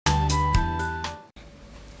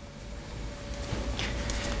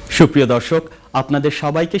সুপ্রিয় দর্শক, আপনাদের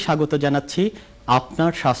সবাইকে স্বাগত জানাচ্ছি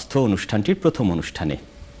আপনার স্বাস্থ্য অনুষ্ঠানটির প্রথম অনুষ্ঠানে।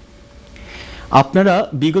 আপনারা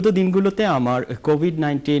বিগত দিনগুলোতে আমার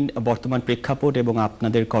কোভিড-19 বর্তমান প্রেক্ষাপট এবং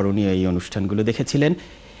আপনাদের করণীয় এই অনুষ্ঠানগুলো দেখেছিলেন।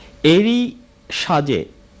 এরই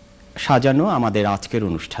সাজানো আমাদের আজকের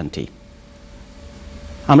অনুষ্ঠানটি।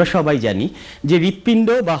 আমরা সবাই জানি যে হৃৎপিণ্ড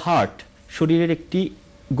বা হার্ট শরীরের একটি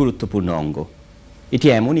গুরুত্বপূর্ণ অঙ্গ। এটি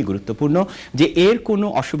এমনই গুরুত্বপূর্ণ যে এর কোনো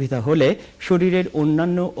অসুবিধা হলে শরীরের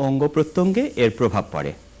অন্যান্য অঙ্গ প্রত্যঙ্গে এর প্রভাব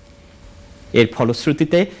পড়ে। এর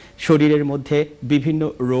ফলশ্রুতিতে শরীরের মধ্যে বিভিন্ন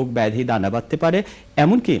রোগ ব্যাধি দানা বাঁধতে পারে,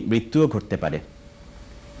 এমনকি মৃত্যুও ঘটতে পারে।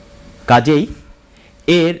 কাজেই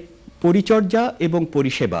এর পরিচর্যা এবং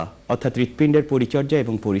পরিষেবা, অর্থাৎ হৃৎপিণ্ডের পরিচর্যা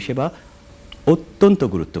এবং পরিষেবা অত্যন্ত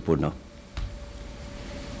গুরুত্বপূর্ণ।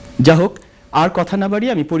 যা হোক, আর কথা না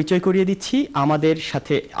বাড়িয়ে আমি পরিচয় করিয়ে দিচ্ছি আমাদের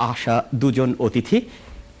সাথে আসা দুজন অতিথি।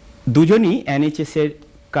 দুজনই এনএইচএস এর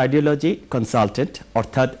কার্ডিওলজি কনসালটেন্ট,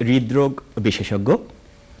 অর্থাৎ হৃদরোগ বিশেষজ্ঞ।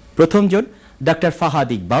 প্রথমজন ডাক্তার ফাহাদ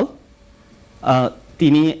ইকবাল,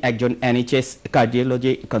 তিনি একজন এনএইচএস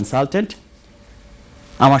কার্ডিওলজি কনসালটেন্ট।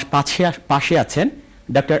 আমার পাশে আছেন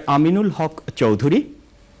ডাক্তার আমিনুল হক চৌধুরী,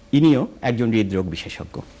 ইনিও একজন হৃদরোগ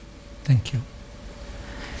বিশেষজ্ঞ। Thank you.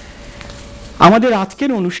 আমাদের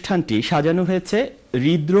আজকের অনুষ্ঠানটি সাজানো হয়েছে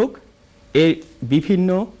হৃদরোগ এর বিভিন্ন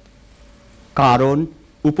কারণ,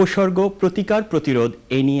 উপসর্গ, প্রতিকার, প্রতিরোধ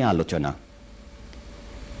এই নিয়ে আলোচনা।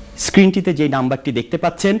 স্ক্রিনটিতে যে নাম্বারটি দেখতে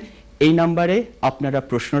পাচ্ছেন, এই নাম্বারে আপনারা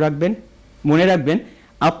প্রশ্ন রাখবেন। মনে রাখবেন,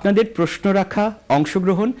 আপনাদের প্রশ্ন রাখা,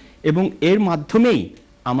 অংশগ্রহণ এবং এর মাধ্যমেই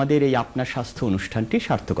আমাদের এই আপনার স্বাস্থ্য অনুষ্ঠানটি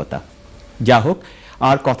সার্থকতা। যা হোক,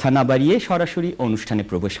 আর কথা না বাড়িয়ে সরাসরি অনুষ্ঠানে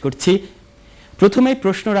প্রবেশ করছি। প্রথমেই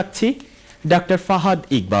প্রশ্ন রাখছি ডাক্তার ফাহাদ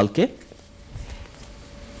ইকবালকে।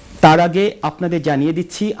 তার আগে আপনাদের জানিয়ে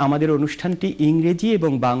দিচ্ছি আমাদের অনুষ্ঠানটি ইংরেজি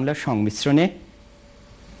এবং বাংলা সংমিশ্রণে,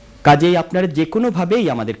 কাজেই আপনারা যে কোনোভাবেই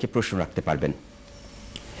আমাদেরকে প্রশ্ন রাখতে পারবেন।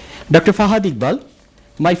 Doctor Fahad Iqbal,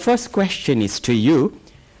 my first question is to you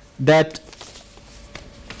that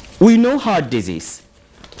we know heart disease.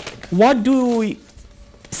 What do we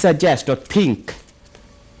suggest or think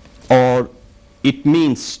or it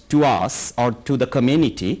means to us or to the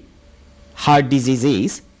community heart disease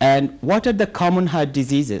is, and what are the common heart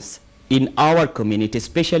diseases in our community,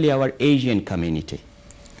 especially our Asian community?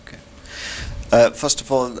 Okay. First of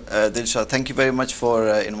all, Dilshad, thank you very much for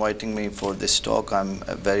inviting me for this talk. I'm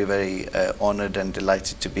very honored and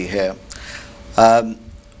delighted to be here.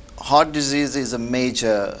 Heart disease is a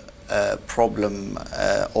major problem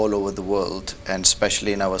all over the world, and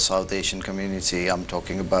especially in our South Asian community. I'm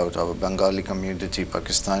talking about our Bengali community,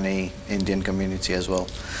 Pakistani, Indian community as well.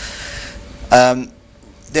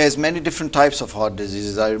 There's many different types of heart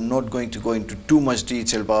diseases. I'm not going to go into too much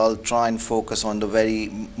detail, but I'll try and focus on the very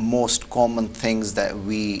most common things that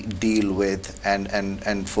we deal with,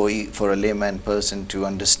 and for a layman person to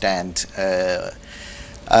understand.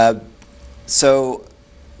 So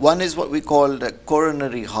one is what we call the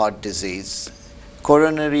coronary heart disease.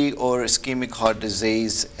 Coronary or ischemic heart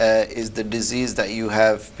disease is the disease that you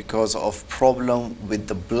have because of problem with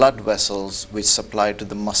the blood vessels which supply to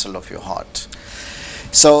the muscle of your heart.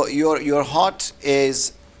 So your heart is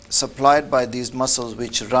supplied by these muscles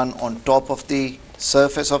which run on top of the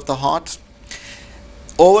surface of the heart.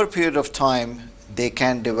 Over a period of time, they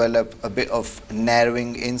can develop a bit of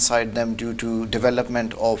narrowing inside them due to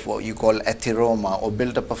development of what you call atheroma, or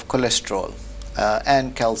buildup of cholesterol and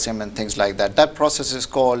calcium and things like that. That process is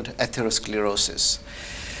called atherosclerosis.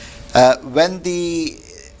 When the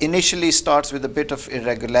initially starts with a bit of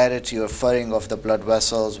irregularity or furring of the blood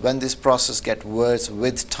vessels, when this process gets worse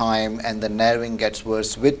with time and the narrowing gets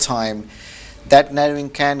worse with time, that narrowing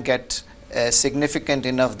can get significant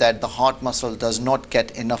enough that the heart muscle does not get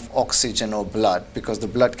enough oxygen or blood, because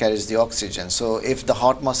the blood carries the oxygen. So if the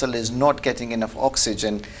heart muscle is not getting enough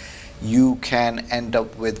oxygen, you can end up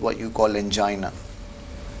with what you call angina.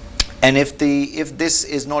 And if this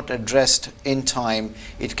is not addressed in time,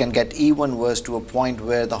 it can get even worse to a point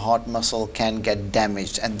where the heart muscle can get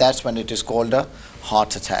damaged, and that's when it is called a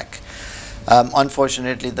heart attack.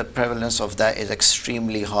 Unfortunately, the prevalence of that is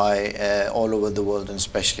extremely high all over the world, and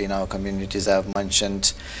especially in our communities I've mentioned.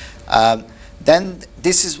 Then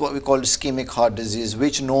this is what we call ischemic heart disease,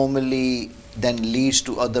 which normally then leads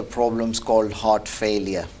to other problems called heart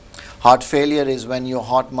failure. Heart failure is when your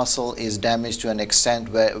heart muscle is damaged to an extent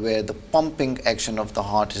where the pumping action of the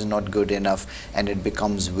heart is not good enough and it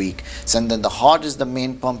becomes weak. So then the heart is the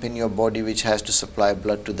main pump in your body which has to supply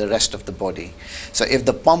blood to the rest of the body. So if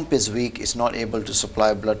the pump is weak, it's not able to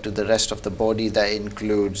supply blood to the rest of the body. That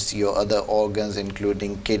includes your other organs,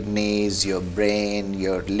 including kidneys, your brain,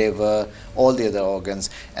 your liver, all the other organs.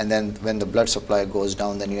 And then when the blood supply goes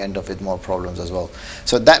down, then you end up with more problems as well.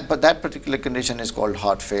 So that particular condition is called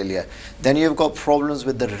heart failure. Then you've got problems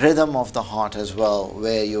with the rhythm of the heart as well,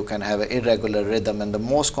 where you can have an irregular rhythm. And the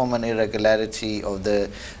most common irregularity of the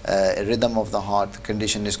rhythm of the heart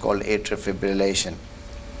condition is called atrial fibrillation,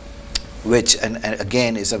 which and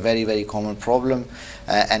again is a very, very common problem,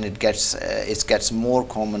 and it gets more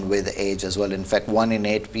common with age as well. In fact, 1 in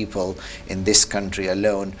 8 people in this country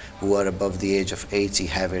alone who are above the age of 80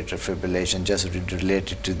 have atrial fibrillation, just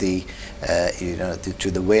related to the to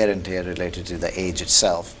the wear and tear related to the age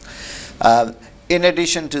itself. In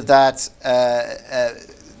addition to that,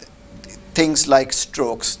 things like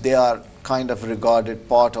strokes, they are kind of regarded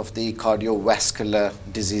part of the cardiovascular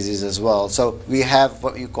diseases as well. So we have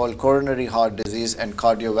what you call coronary heart disease and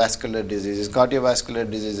cardiovascular diseases. Cardiovascular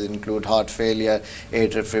diseases include heart failure,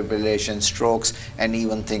 atrial fibrillation, strokes, and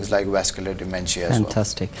even things like vascular dementia as well.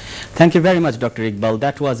 Fantastic. Thank you very much, Dr. Iqbal.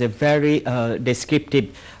 That was a very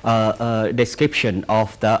descriptive description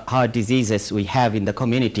of the heart diseases we have in the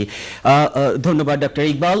community. ধন্যবাদ doctor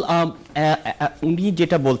Iqbal. উনি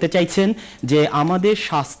যেটা বলতে চাইছেন যে আমাদের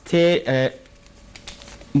স্বাস্থ্যের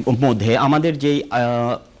মধ্যে আমাদের যে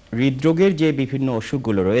হৃদরোগের যে বিভিন্ন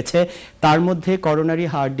অসুখগুলো রয়েছে তার মধ্যে coronary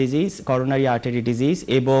heart disease, coronary artery disease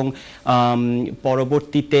এবং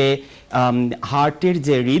পরবর্তীতে হার্টের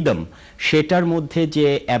যে রিদম সেটার মধ্যে যে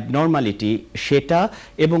অ্যাবনর্মালিটি সেটা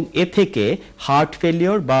এবং এ থেকে হার্ট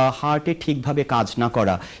ফেলিওর বা হার্টে ঠিকভাবে কাজ না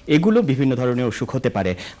করা, এগুলো বিভিন্ন ধরনের অসুখ হতে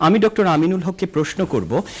পারে। আমি ডক্টর আমিনুল হককে প্রশ্ন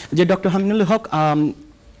করব যে ডক্টর আমিনুল হক,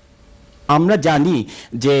 আমরা জানি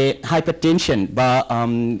যে হাইপারটেনশন বা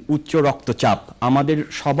উচ্চ রক্তচাপ আমাদের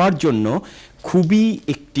সবার জন্য খুবই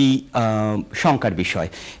একটি শঙ্কার বিষয়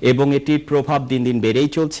এবং এটির প্রভাব দিন দিন বেড়েই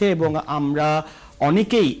চলছে এবং আমরা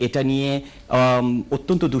অনেকেই এটা নিয়ে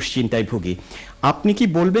অত্যন্ত দুশ্চিন্তায় ভুগি। আপনি কি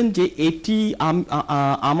বলবেন যে এটি,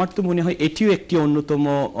 আমার তো মনে হয় এটিও একটি অন্যতম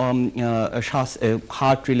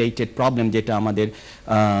হার্ট রিলেটেড প্রবলেম যেটা আমাদের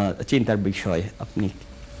চিন্তার বিষয়। আপনি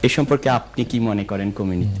এ সম্পর্কে আপনি কি মনে করেন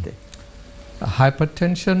কমিউনিটিতে?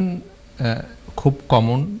 হাইপারটেনশন খুব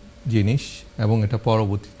কমন জিনিস এবং এটা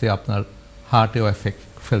পরবর্তীতে আপনার হার্টেও এফেক্ট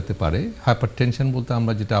ফেলতে পারে। হাইপারটেনশন বলতে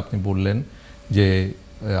আমরা যেটা আপনি বললেন যে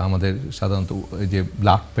আমাদের সাধারণত যে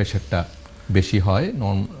ব্লাড প্রেশারটা বেশি হয়,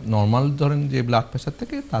 নর্মাল ধরেন যে ব্লাড প্রেশার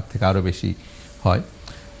থেকে তার থেকে আরও বেশি হয়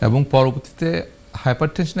এবং পরবর্তীতে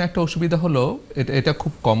হাইপারটেনশনের একটা অসুবিধা হলো এটা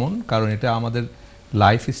খুব কমন, কারণ এটা আমাদের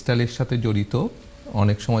লাইফস্টাইলের সাথে জড়িত।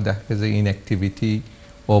 অনেক সময় দেখা যায় যে ইনঅ্যাক্টিভিটি,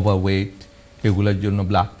 ওভারওয়েট, এগুলোর জন্য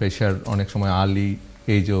ব্লাড প্রেশার অনেক সময় আর্লি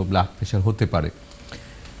এজেও ব্লাড প্রেশার হতে পারে।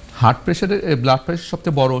 হার্ট প্রেশারের ব্লাড প্রেশার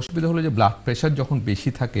সবচেয়ে বড় অসুবিধা হলো যে ব্লাড প্রেশার যখন বেশি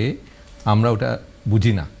থাকে আমরা ওটা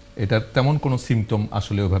বুঝি না, এটার তেমন কোনো সিমটম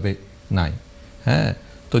আসলে ওইভাবে নাই। হ্যাঁ,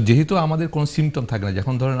 তো যেহেতু আমাদের কোনো সিমটম থাকে না,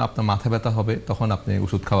 যখন ধরেন আপনার মাথা ব্যথা হবে তখন আপনি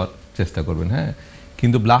ওষুধ খাওয়ার চেষ্টা করবেন। হ্যাঁ,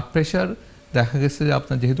 কিন্তু ব্লাড প্রেশার দেখা গেছে যে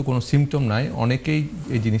আপনার যেহেতু কোনো সিমটম নাই, অনেকেই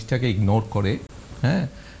এই জিনিসটাকে ইগনোর করে। হ্যাঁ,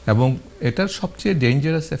 এবং এটার সবচেয়ে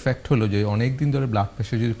ডেঞ্জারাস এফেক্ট হলো যে অনেক দিন ধরে ব্লাড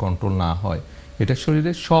প্রেশার যদি কন্ট্রোল না হয় এটা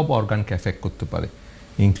শরীরের সব অর্গানকে এফেক্ট করতে পারে,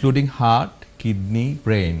 ইনক্লুডিং হার্ট, কিডনি,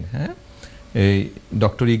 ব্রেন। হ্যাঁ, এই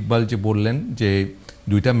ডক্টর ইকবাল যে বললেন যে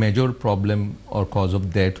দুইটা major problem or cause of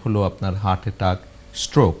death হলো আপনার হার্ট অ্যাটাক,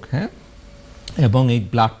 স্ট্রোক। হ্যাঁ, এবং এই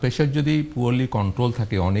ব্লাড প্রেশার যদি পুয়ারলি কন্ট্রোল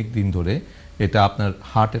থাকে অনেক দিন ধরে, এটা আপনার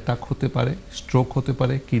হার্ট অ্যাটাক হতে পারে, স্ট্রোক হতে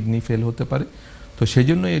পারে, কিডনি ফেল হতে পারে। তো সেই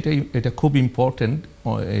জন্য এটা খুব ইম্পর্টেন্ট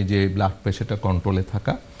এই যে ব্লাড প্রেশারটা কন্ট্রোলে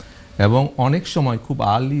থাকা। এবং অনেক সময় খুব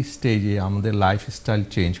আর্লি স্টেজে আমাদের লাইফস্টাইল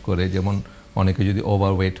চেঞ্জ করে, যেমন অনেকে যদি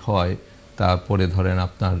ওভারওয়েট হয়, তারপরে ধরেন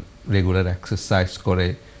আপনার রেগুলার এক্সারসাইজ করে,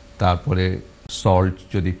 তারপরে সল্ট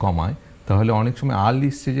যদি কমায়, তাহলে অনেক সময় আর্লি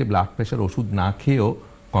স্টেজে ব্লাড প্রেশার ওষুধ না খেয়েও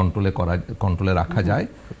কন্ট্রোলে রাখা যায়।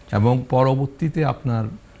 এবং পরবর্তীতে আপনার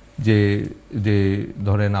যে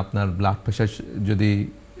ধরেন আপনার ব্লাড প্রেশার যদি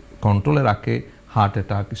কন্ট্রোলে রাখে, হার্ট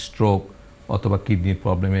অ্যাটাক, স্ট্রোক অথবা কিডনির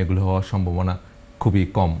প্রবলেম এগুলো হওয়ার সম্ভাবনা খুবই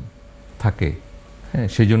কম থাকে। হ্যাঁ,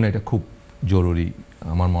 সেই জন্য এটা খুব জরুরি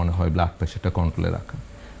আমার মনে হয় ব্লাড প্রেশারটা কন্ট্রোলে রাখা।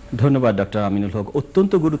 ধন্যবাদ ডক্টর আমিনুল হক।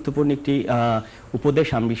 অত্যন্ত গুরুত্বপূর্ণ একটি উপদেশ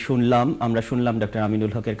আমরা শুনলাম ডক্টর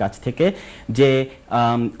আমিনুল হকের কাছ থেকে যে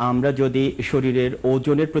আমরা যদি শরীরের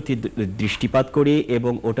ওজনের প্রতি দৃষ্টিপাত করি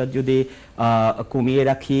এবং ওটা যদি কমিয়ে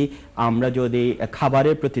রাখি, আমরা যদি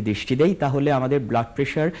খাবারের প্রতি দৃষ্টি দেই, তাহলে আমাদের ব্লাড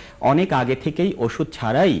প্রেশার অনেক আগে থেকেই ওষুধ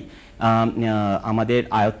ছাড়াই আমাদের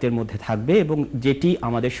আয়ত্তের মধ্যে থাকবে এবং যেটি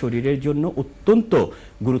আমাদের শরীরের জন্য অত্যন্ত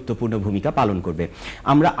গুরুত্বপূর্ণ ভূমিকা পালন করবে।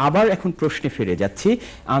 আমরা আবার এখন প্রশ্নে ফিরে যাচ্ছি।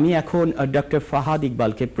 আমি এখন ডক্টর ফাহাদ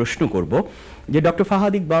ইকবালকে প্রশ্ন করব যে ডক্টর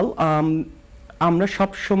ফাহাদ ইকবাল, আমরা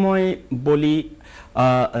সব সময় বলি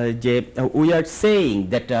যে we are saying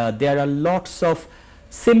that there are lots of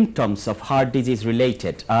symptoms of heart disease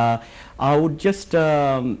related. I would just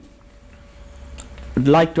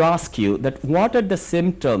like to ask you that what are the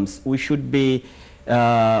symptoms we should be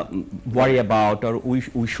worry about, or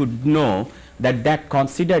we should know that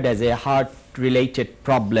considered as a heart related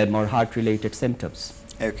problem or heart related symptoms?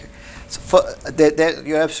 Okay. So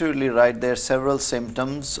you're absolutely right. There are several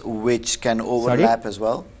symptoms which can overlap as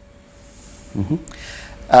well.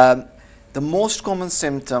 The most common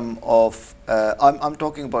symptom of, I'm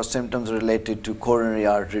talking about symptoms related to coronary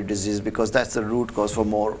artery disease because that's the root cause for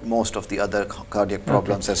most of the other cardiac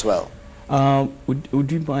problems as well. Would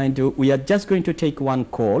you mind, we are just going to take one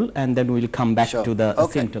call and then we'll come back to the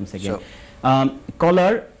symptoms again.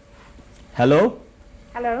 Caller, hello?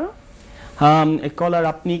 Hello? Caller,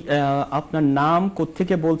 আপনি আপনার নাম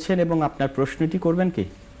কোত্থেকে বলছেন এবং আপনার প্রশ্নটি করবেন কি?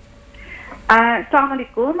 আসসালামু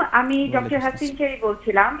আলাইকুম, আমি ডক্টর হাসিন চেরি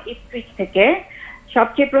বলছিলাম ইপসুইচ থেকে।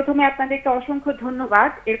 সবচেয়ে প্রথমে আপনাদেরকে অসংখ্য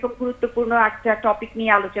ধন্যবাদ এরকম গুরুত্বপূর্ণ একটা টপিক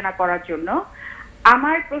নিয়ে আলোচনা করার জন্য।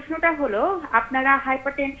 আমার প্রশ্নটা হলো, আপনারা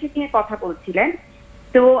হাইপারটেনশন নিয়ে কথা বলছিলেন,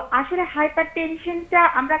 তো আসলে হাইপারটেনশনটা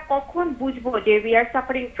আমরা কখন বুঝবো যে we are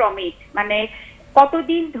suffering from it, মানে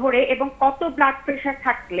কতদিন ধরে এবং কত ব্লাড প্রেশার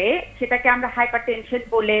থাকলে সেটাকে আমরা হাইপারটেনশন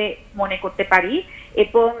বলে মনে করতে পারি,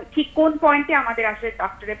 এবং ঠিক কোন পয়েন্টে আমাদের আসলে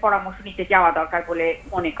ডক্টরের পরামর্শ নিতে যাওয়া দরকার বলে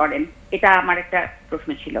মনে করেন? এটা আমার একটা প্রশ্ন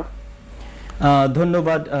ছিল।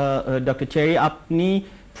 ধন্যবাদ ডক্টর চেরি। আপনি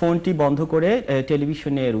ফোনটি বন্ধ করে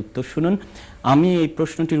টেলিভিশনে এর উত্তর শুনুন। আমি এই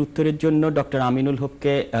প্রশ্নটির উত্তরের জন্য ডক্টর আমিনুল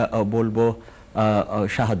হককে বলবো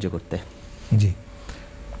সাহায্য করতে। জি,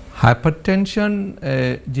 হাইপারটেনশন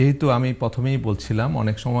যেহেতু আমি প্রথমেই বলছিলাম,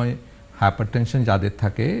 অনেক সময় হাইপারটেনশন যাদের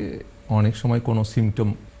থাকে অনেক সময় কোনো সিমটম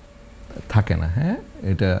থাকে না, হ্যাঁ,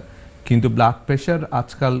 এটা কিন্তু ব্লাড প্রেশার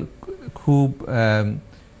আজকাল খুব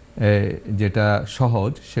যেটা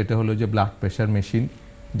সহজ সেটা হলো যে ব্লাড প্রেশার মেশিন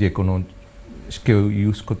যে কোনো কেউ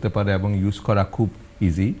ইউজ করতে পারে এবং ইউজ করা খুব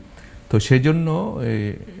ইজি। তো সেজন্য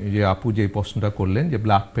যে আপু যে প্রশ্নটা করলেন যে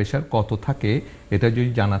ব্লাড প্রেশার কত থাকে এটা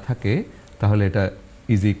যদি জানা থাকে তাহলে এটা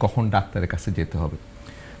ইজি কখন ডাক্তারের কাছে যেতে হবে।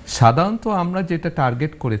 সাধারণত আমরা যেটা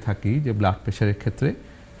টার্গেট করে থাকি যে ব্লাড প্রেশারের ক্ষেত্রে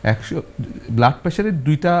ব্লাড প্রেশারের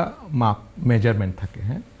দুইটা মাপ মেজারমেন্ট থাকে,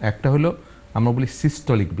 হ্যাঁ। একটা হলো আমরা বলি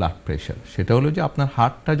সিস্টোলিক ব্লাড প্রেশার, সেটা হলো যে আপনার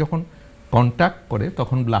হার্টটা যখন কন্ট্যাক্ট করে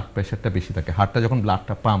তখন ব্লাড প্রেশারটা বেশি থাকে, হার্টটা যখন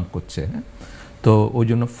ব্লাডটা পাম্প করছে, হ্যাঁ, তো ওই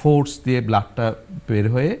জন্য ফোর্স দিয়ে ব্লাডটা বের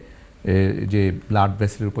হয়ে যে ব্লাড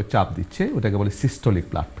ভেসেলের উপর চাপ দিচ্ছে ওটাকে বলে সিস্টোলিক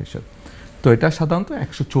ব্লাড প্রেশার। তো এটা সাধারণত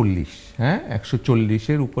 140, হ্যাঁ,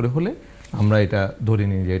 140-এর উপরে হলে আমরা এটা ধরে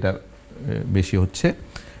নিই যে এটা বেশি হচ্ছে।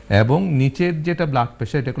 এবং নিচের যেটা ব্লাড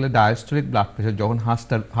প্রেশার এটা বলে ডায়াস্টোলিক ব্লাড প্রেশার, যখন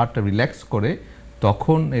হার্টটা রিল্যাক্স করে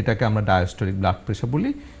তখন এটাকে আমরা ডায়াস্টোলিক ব্লাড প্রেশার বলি,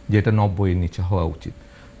 যেটা 90-এর নিচে হওয়া উচিত।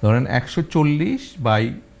 ধরেন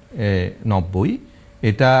 140/90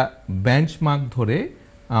 এটা বেঞ্চমার্ক ধরে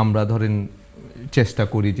আমরা ধরেন চেষ্টা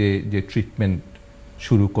করি যে ট্রিটমেন্ট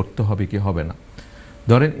শুরু করতে হবে কি হবে না।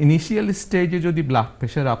 ধরেন ইনিশিয়াল স্টেজে যদি ব্লাড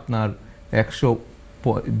প্রেশার আপনার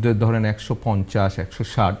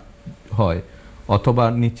 150-160 হয়, অথবা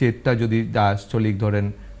নিচেরটা যদি ডায়াস্টোলিক ধরেন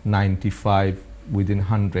 95 উইদিন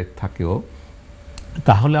 100 থাকেও,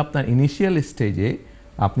 তাহলে আপনার ইনিশিয়াল স্টেজে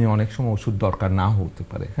আপনি অনেক সময় ওষুধ দরকার না হতে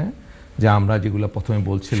পারে, হ্যাঁ, যে আমরা যেগুলো প্রথমে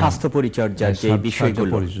বলছিলাম স্বাস্থ্য পরিচর্যার যে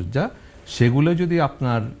বিষয়গুলো, সেগুলো যদি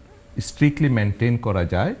আপনার স্ট্রিক্টলি মেনটেন করা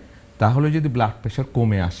যায় তাহলে যদি ব্লাড প্রেশার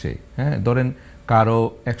কমে আসে, হ্যাঁ, ধরেন কারো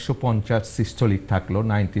 150 সিস্টোলিক থাকলো,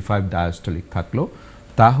 95 ডায়াস্টোলিক থাকলো,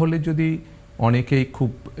 তাহলে যদি অনেকেই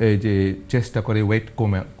খুব যে চেষ্টা করে ওয়েট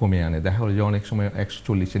কমে আনে, দেখা হলো যে অনেক সময়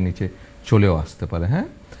 140-এর নিচে চলেও আসতে পারে, হ্যাঁ।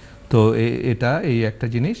 তো এটা এই একটা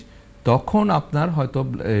জিনিস, তখন আপনার হয়তো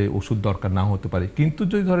ওষুধ দরকার না হতে পারে। কিন্তু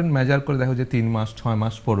যদি ধরেন মেজার করে দেখা যায় 3 মাস 6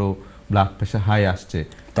 মাস পরও ব্লাড প্রেশার হাই আসছে,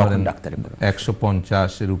 তখন ডাক্তারের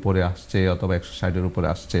 150-এর উপরে আসছে অথবা 160-এর উপরে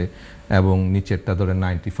আসছে এবং নিচেরটা ধরেন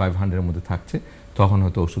 95-100-এর মধ্যে থাকছে, তখন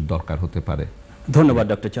হয়তো ওষুধ দরকার হতে পারে। ধন্যবাদ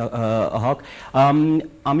ডক্টর হক।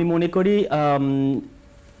 আমি মনে করি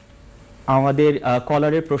আমাদের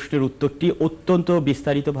কলারের প্রশ্নের উত্তরটি অত্যন্ত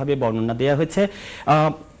বিস্তারিতভাবে বর্ণনা দেওয়া হয়েছে।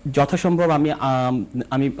 যথাসম্ভব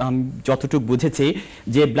আমি যতটুকু বুঝেছি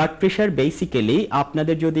যে ব্লাড প্রেশার বেসিক্যালি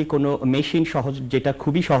আপনাদের যদি কোনো মেশিন যেটা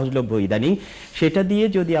খুবই সহজলভ্য ইদানিং, সেটা দিয়ে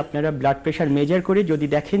যদি আপনারা ব্লাড প্রেশার মেজার করে যদি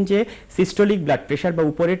দেখেন যে সিস্টোলিক ব্লাড প্রেশার বা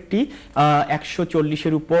উপরেরটি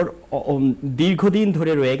 140-এর উপর দীর্ঘদিন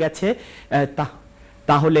ধরে রয়ে গেছে,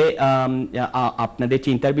 তাহলে আপনাদের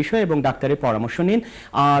চিন্তার বিষয় এবং ডাক্তারের পরামর্শ নিন।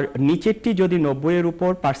 আর নিচেরটি যদি 90 এর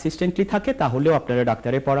উপর পারসিস্টেন্টলি থাকে তাহলেও আপনারা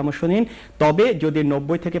ডাক্তারের পরামর্শ নিন। তবে যদি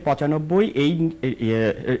 90 থেকে 95 এই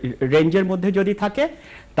রেঞ্জের মধ্যে যদি থাকে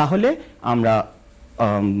তাহলে আমরা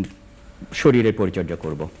শরীরের পরিচর্যা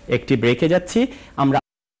করব। একটি ব্রেকে যাচ্ছি আমরা।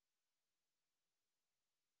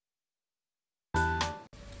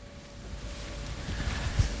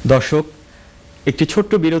 দর্শক, একটি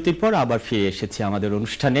ছোট্ট বিরতির পর আবার ফিরে এসেছি আমাদের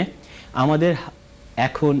অনুষ্ঠানে। আমাদের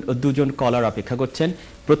এখন দুজন কলার অপেক্ষা করছেন।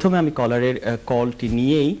 প্রথমে আমি কলারের কলটি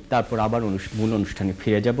নিয়েই তারপর আবার মূল অনুষ্ঠানে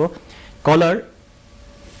ফিরে যাব। কলার,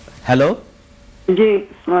 হ্যালো। জি,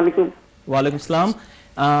 আসসালামু আলাইকুম। ওয়ালাইকুম আসসালাম।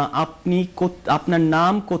 আপনি আপনার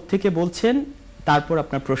নাম কোত্থেকে বলছেন, তারপর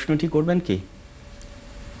আপনার প্রশ্নটি করবেন কি?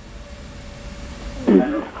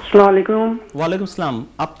 আসসালামু আলাইকুম। ওয়ালাইকুম আসসালাম,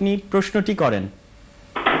 আপনি প্রশ্নটি করেন।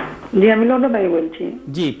 জি, আমি লন্ডন থেকে বলছি।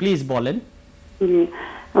 জি, প্লিজ বলেন। জি,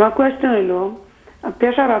 আমার কোয়েশ্চেন হইল,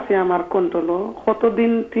 প্রেশার আছে আমার কন্ট্রোল,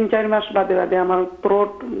 কতদিন 3-4 মাস বাদে বাদে আমার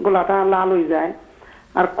থ্রোট গলাটা লাল হয়ে যায়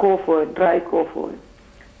আর কফ হয়, ড্রাই কফ হয়।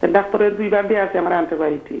 ডাক্তারে 2বার দিয়ে আছে আমার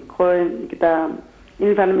অ্যান্টিবায়োটিক, হয় কিটা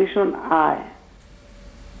ইনফ্লামেশন আয়।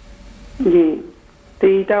 জি, তো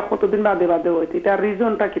এইটা কতদিন বাদে বাদে হয়, এটা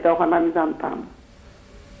রিজনটা কিটা ওখানে আমি জানতাম।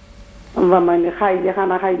 মানে খাইলে,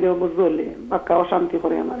 খানা খাইলেও জ্বলে বাক্কা অশান্তি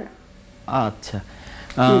করে আমার। আচ্ছা,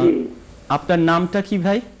 আপনার নামটা কি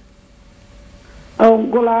ভাই?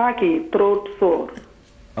 গলা কি, থ্রোট সোর।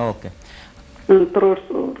 ওকে, থ্রোট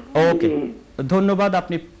সোর। ওকে, ধন্যবাদ।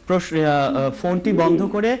 আপনি ফোনটি বন্ধ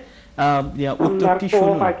করে উত্তরটি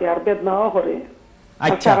শুনুন। আর বেদনাও করে,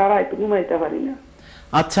 সারা রাত ঘুমাইতে পারি না।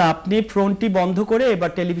 আচ্ছা, আপনি ফোনটি বন্ধ করে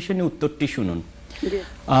এবার টেলিভিশনে উত্তরটি শুনুন।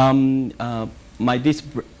 This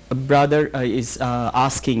brother is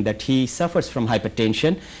asking that he suffers from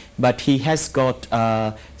hypertension, but he has got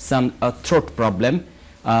some throat problem,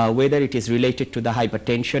 whether it is related to the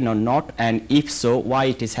hypertension or not, and if so, why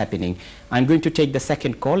it is happening. I'm going to take the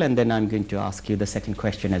second call and then I'm going to ask you the second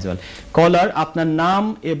question as well. Caller, আপনার নাম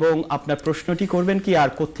এবং আপনার প্রশ্নটি করবেন কি আর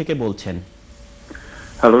কোত্থেকে বলছেন?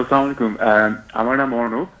 Hello, আসসালামু আলাইকুম। আমার নাম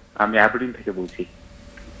অর্ণব, আমি অ্যাবরডিন থেকে বলছি।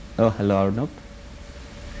 ও, হ্যালো অর্ণব।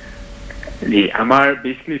 জি, আমার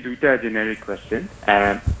বেসিক্যালি দুইটা জেনারিক কোয়েশ্চেন।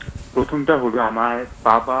 প্রথমটা হলো, আমার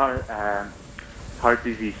বাবার হার্ট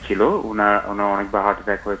ডিজিজ ছিল, ওনার অনেকবার হার্ট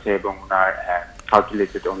অ্যাটাক হয়েছে এবং ওনার হার্ট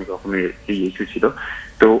রিলেটেড অনেক রকমের ইস্যু ছিল।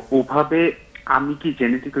 তো ওভাবে আমি কি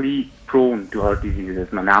genetically prone two heart diseases,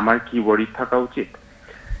 মানে আমার কি ওয়ারি থাকা উচিত?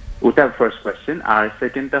 ওটা ফার্স্ট কোয়েশ্চেন। আর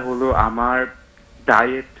সেকেন্ডটা হলো, আমার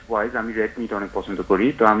ডায়েট ওয়াইজ আমি রেড মিট অনেক পছন্দ করি,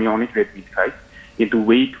 তো আমি অনেক রেড মিট খাই, কিন্তু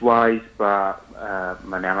ওয়েট ওয়াইজ বা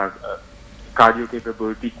মানে আমার কার্ডিও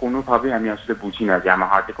ক্যাপাবিলিটি কোনোভাবে আমি আসলে বুঝি না যে আমার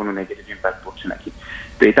হার্টে কোনো নেগেটিভ ইম্প্যাক্ট পড়ছে নাকি।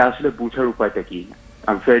 তো এটা আসলে বুঝার উপায়টা কি?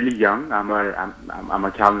 আমি ফেয়ারলি ইয়াং,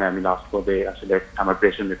 আমার খেয়াল নেই আমি লাস্ট কবে আসলে আমার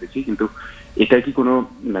প্রেশার মেপেছি, কিন্তু এটা কি কোনো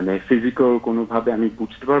মানে ফিজিক্যাল কোনোভাবে আমি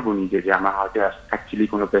বুঝতে পারবো নিজে যে আমার হার্টে অ্যাকচুয়ালি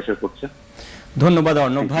কোনো প্রেশার পড়ছে? ধন্যবাদ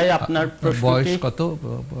অর্ণব ভাই। আপনার বয়স কত?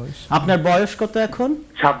 আপনার বয়স কত এখন?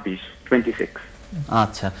 26।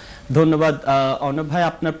 আচ্ছা, ধন্যবাদ অর্ণব ভাই।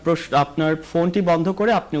 আপনার ফোনটি বন্ধ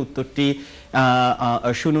করে আপনি উত্তরটি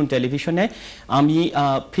শুনুন টেলিভিশনে। আমি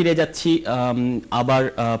ফিরে যাচ্ছি আবার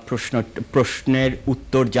প্রশ্নের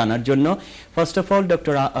উত্তর জানার জন্য। First of all,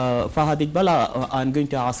 Dr. Fahad Iqbal, I'm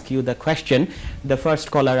going to ask you the question. The first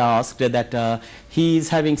caller asked that he is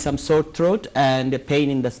having some sore throat and pain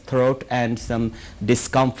in the throat and some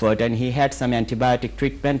discomfort, and he had some antibiotic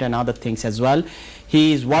treatment and other things as well. He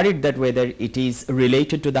is worried that whether it is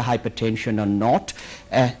related to the hypertension or not.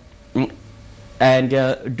 And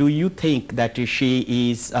do you think that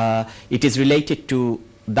it is related to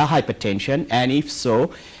the hypertension, and if so,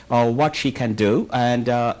 what she can do, and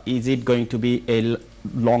is it going to be a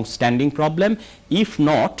long-standing problem? If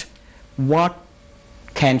not, what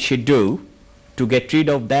can she do to get rid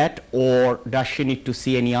of that, or does she need to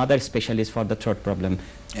see any other specialist for the throat problem?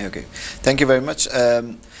 Okay, thank you very much.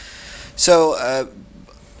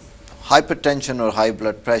 Hypertension or high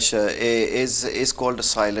blood pressure is called a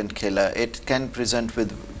silent killer. It can present with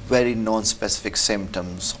very non-specific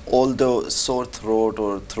symptoms, although sore throat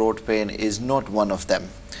or throat pain is not one of them.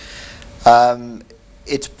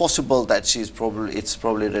 It's possible that it's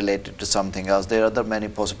probably related to something else. There are other many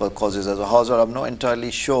possible causes as well. However, I'm not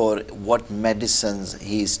entirely sure what medicines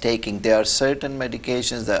he is taking. There are certain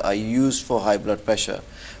medications that are used for high blood pressure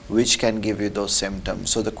which can give you those symptoms.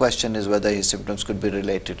 So the question is whether his symptoms could be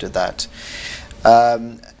related to that.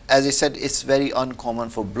 As I said, it's very uncommon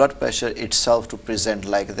for blood pressure itself to present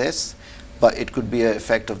like this. but it could be an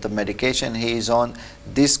effect of the medication he is on.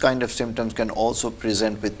 This kind of symptoms can also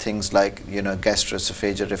present with things like,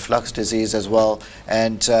 gastroesophageal reflux disease as well.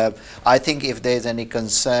 And I think if there is any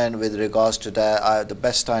concern with regards to that, the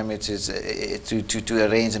best time is to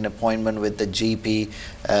arrange an appointment with the GP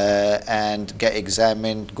and get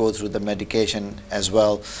examined, go through the medication as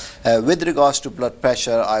well. With regards to blood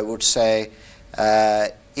pressure, I would say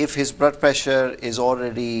if his blood pressure is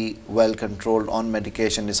already well controlled on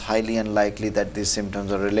medication, it's highly unlikely that these symptoms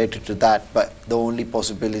are related to that, but the only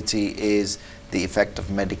possibility is the effect of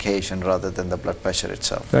medication rather than the blood pressure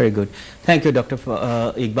itself. Very good. Thank you, Dr.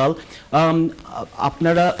 Iqbal.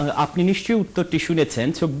 আপনি নিশ্চয়ই উত্তরটি শুনেছেন।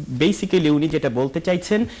 So basically উনি যেটা বলতে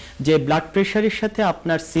চাইছেন যে blood প্রেশারের সাথে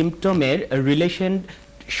আপনার সিম্পটমের রিলেশন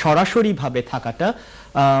সরাসরিভাবে থাকাটা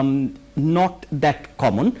নট দ্যাট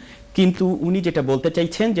কমন, কিন্তু উনি যেটা বলতে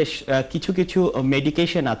চাইছেন যে কিছু কিছু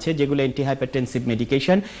মেডিকেশন আছে যেগুলো অ্যান্টিহাইপারটেনসিভ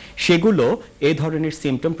মেডিকেশন, সেগুলো এই ধরনের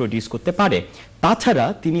সিমটম প্রডিউস করতে পারে। তাছাড়া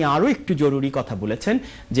তিনি আরও একটু জরুরি কথা বলেছেন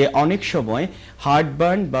যে অনেক সময়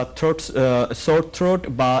হার্টবার্ন বা সোর থ্রোট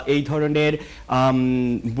বা এই ধরনের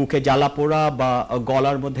বুকে জ্বালা পোড়া বা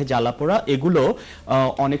গলার মধ্যে জ্বালা পোড়া, এগুলো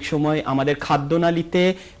অনেক সময় আমাদের খাদ্যনালীতে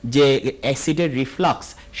যে অ্যাসিডের রিফ্লাক্স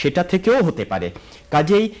সেটা থেকেও হতে পারে।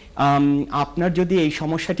 কাজেই আপনার যদি এই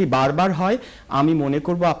সমস্যাটি বারবার হয়, আমি মনে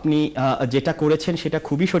করব আপনি যেটা করেছেন সেটা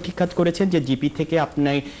খুবই সঠিক কাজ করেছেন যে জিপি থেকে আপনি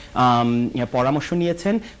পরামর্শ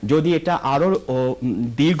নিয়েছেন। যদি এটা আরও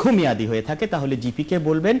দীর্ঘমেয়াদী হয়ে থাকে তাহলে জিপিকে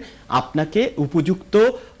বলবেন আপনাকে উপযুক্ত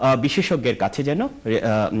বিশেষজ্ঞের কাছে যেন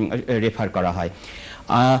রেফার করা হয়।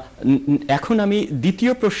 এখন আমি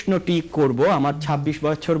দ্বিতীয় প্রশ্নটি করব আমার ২৬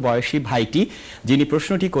 বছর বয়সী ভাইটি, যিনি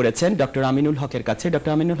প্রশ্নটি করেছেন ডক্টর আমিনুল হকের কাছে।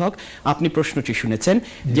 ডক্টর আমিনুল হক, আপনি প্রশ্নটি শুনেছেন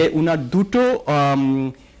যে উনার দুটো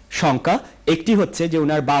শঙ্কা। একটি হচ্ছে যে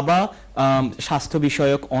উনার বাবা স্বাস্থ্য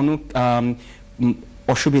বিষয়ক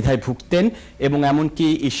অসুবিধায় ভুগতেন এবং এমনকি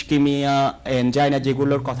ইস্কিমিয়া, এনজাইনা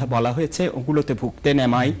যেগুলোর কথা বলা হয়েছে ওগুলোতে ভুগতেন,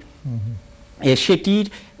 এমআই। সেটির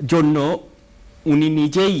জন্য উনি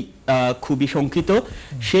নিজেই খুবই শঙ্কিত।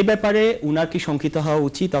 সে ব্যাপারে উনার কি শঙ্কিত হওয়া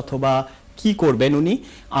উচিত অথবা কি করবেন উনি?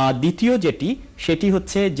 দ্বিতীয় সেটি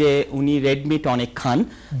হচ্ছে যে উনি রেড মিট অনেক খান,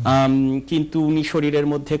 কিন্তু উনি শরীরের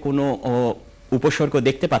মধ্যে কোনো উপসর্গ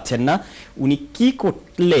দেখতে পাচ্ছেন না। উনি কি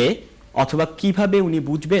করলে অথবা কিভাবে উনি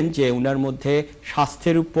বুঝবেন যে উনার মধ্যে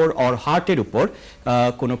স্বাস্থ্যের উপর আর হার্টের উপর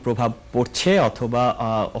কোনো প্রভাব পড়ছে অথবা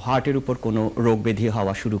হার্টের উপর কোনো রোগ ব্যাধি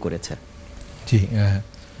হওয়া শুরু করেছে? জি,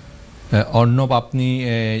 অর্ণব, আপনি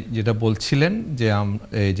যেটা বলছিলেন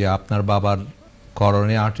যে আপনার বাবার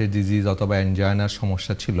করোনারি আর্টারি ডিজিজ অথবা অ্যানজাইনার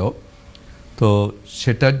সমস্যা ছিল, তো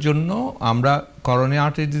সেটার জন্য আমরা করোনারি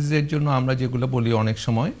আর্টারি ডিজিজের জন্য আমরা যেগুলো বলি অনেক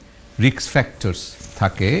সময় রিস্ক ফ্যাক্টরস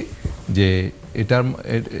থাকে, যে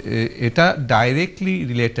এটা ডাইরেক্টলি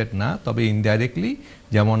রিলেটেড না, তবে ইনডাইরেক্টলি,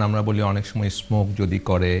 যেমন আমরা বলি অনেক সময় স্মোক যদি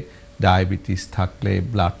করে, ডায়াবেটিস থাকলে,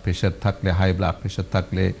 ব্লাড প্রেশার থাকলে, হাই ব্লাড প্রেশার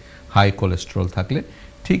থাকলে, হাই কোলেস্টেরল থাকলে,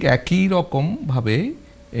 ঠিক একই রকমভাবে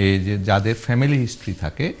এই যে যাদের ফ্যামিলি হিস্ট্রি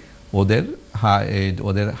থাকে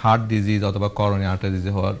ওদের হার্ট ডিজিজ অথবা করোনারি আর্টারি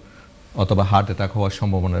ডিজিজ হওয়ার অথবা হার্ট অ্যাটাক হওয়ার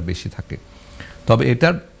সম্ভাবনা বেশি থাকে। তবে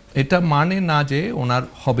এটা মানে না যে ওনার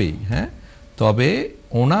হবেই, হ্যাঁ। তবে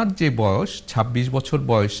ওনার যে বয়স ২৬ বছর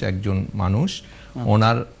বয়স একজন মানুষ,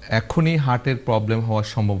 ওনার এখনই হার্টের প্রবলেম হওয়ার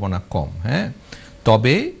সম্ভাবনা কম, হ্যাঁ।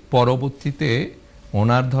 তবে পরবর্তীতে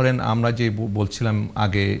ওনার ধরেন আমরা যে বলছিলাম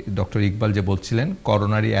আগে, ডক্টর ইকবাল যে বলছিলেন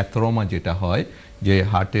করোনারি অ্যাথেরোমা যেটা হয়, যে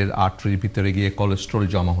হার্টের আর্টারির ভিতরে গিয়ে কোলেস্ট্রল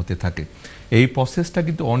জমা হতে থাকে, এই প্রসেসটা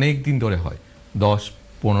কিন্তু অনেক দিন ধরে হয়,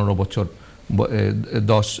 ১০-১৫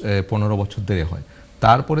 বছর ধরে হয়।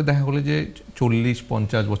 তারপরে দেখা গেলো যে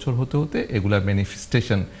 ৪০-৫০ বছর হতে হতে এগুলার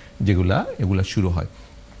ম্যানিফেস্টেশন এগুলা শুরু হয়।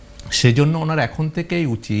 সেজন্য ওনার এখন থেকেই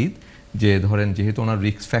উচিত যে ধরেন যেহেতু ওনার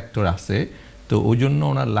রিস্ক ফ্যাক্টর আছে, তো ওই জন্য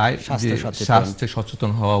ওনার স্বাস্থ্যে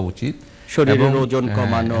সচেতন হওয়া উচিত, শরীরের ওজন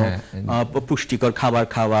কমানো, পুষ্টিকর খাবার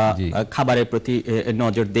খাওয়া, খাবারের প্রতি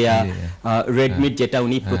নজর দেয়া, রেড মিট যেটা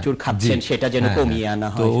উনি প্রচুর খাচ্ছেন সেটা যেন কমিয়ে আনা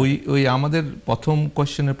হয়। তো ওই আমাদের প্রথম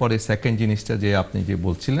কোশ্চেনের পরে সেকেন্ড জিনিসটা যে আপনি যে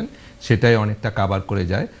বলছিলেন সেটাই অনেকটা কভার করে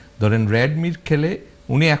যায়। ধরেন রেড মিট খেলে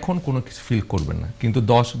উনি এখন কোনো কিছু ফিল করবেন না, কিন্তু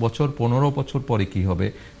 ১০ বছর ১৫ বছর পরে কি হবে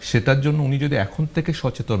সেটার জন্য উনি যদি এখন থেকে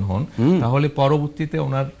সচেতন হন, তাহলে পরবর্তীতে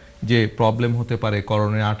ওনার যে প্রবলেম হতে পারে,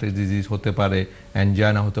 করোনারি আর্টারি ডিজিজ হতে পারে,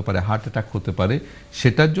 অ্যানজাইনা হতে পারে, হার্ট অ্যাটাক হতে পারে,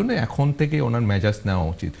 সেটার জন্য এখন থেকে ওনার মেজার্স নেওয়া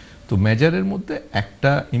উচিত। তো মেজারের মধ্যে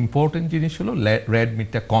একটা ইম্পর্টেন্ট জিনিস হলো রেড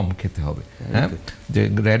মিটটা কম খেতে হবে, হ্যাঁ। যে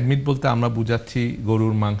রেড মিট বলতে আমরা বুঝাচ্ছি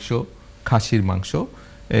গরুর মাংস, খাসির মাংস,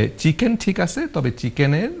 চিকেন ঠিক আছে, তবে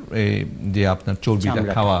চিকেনের যে আপনার চর্বিটা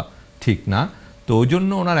খাওয়া ঠিক না। তো ওই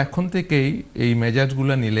জন্য ওনার এখন থেকেই এই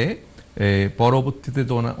মেজার্সগুলো নিলে পরবর্তীতে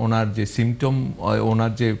তো ওনার যে সিমটম,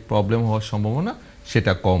 ওনার যে প্রবলেম হওয়ার সম্ভাবনা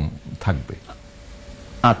সেটা কম থাকবে।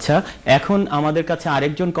 আচ্ছা, এখন আমাদের কাছে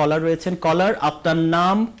আরেকজন কলার রয়েছেন। কলার, আপনার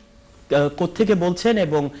নাম, কোত্থেকে বলছেন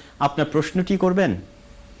এবং আপনার প্রশ্নটি করবেন?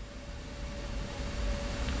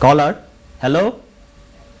 কলার, হ্যালো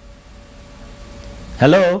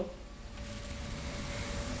হ্যালো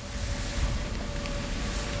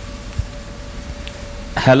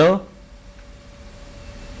হ্যালো,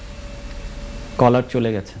 কলার চলে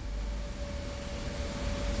গেছে।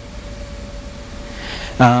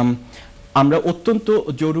 আমরা অত্যন্ত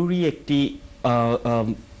জরুরি একটি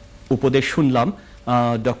উপদেশ শুনলাম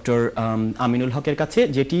ডক্টর আমিনুল হকের কাছে,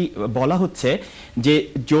 যেটি বলা হচ্ছে যে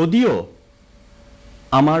যদিও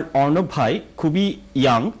আমার অর্ণব ভাই খুবই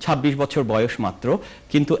ইয়াং, ২৬ বছর বয়স মাত্র,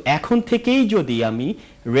 কিন্তু এখন থেকেই যদি আমি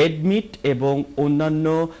রেড মিট এবং অন্যান্য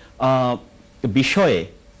বিষয়ে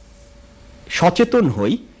সচেতন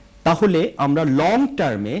হই, তাহলে আমরা লং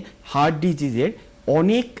টার্মে হার্ট ডিজিজের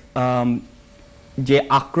অনেক যে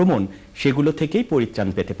আক্রমণ সেগুলো থেকেই পরিত্রাণ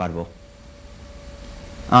পেতে পারবো।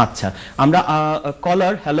 আচ্ছা, আমরা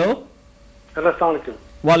কলার, হ্যালো হ্যালো, আসসালামু আলাইকুম।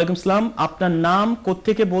 ওয়ালাইকুম আসসালাম, আপনার নাম,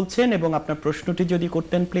 কোত্থেকে বলছেন এবং আপনার প্রশ্নটি যদি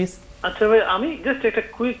করতেন প্লিজ। আচ্ছা ভাই, আমি জাস্ট একটা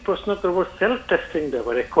কুইক প্রশ্ন করব সেলফ টেস্টিং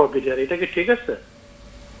ব্যাপারে কোভিড এর, এটা কি ঠিক আছে?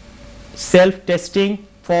 Self testing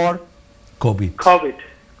for Covid.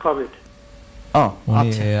 Oh,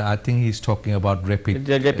 I think he's talking about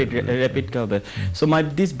rapid COVID. So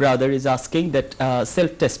this brother is asking that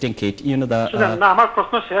self-testing kit, you know the. না, আমার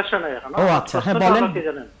প্রশ্ন শেষ হয় না এখন। ও আচ্ছা, হ্যাঁ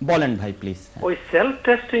বলেন ভাই প্লিজ। ওই সেলফ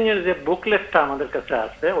টেস্টিং এর যে বুকলেটটা আমাদের কাছে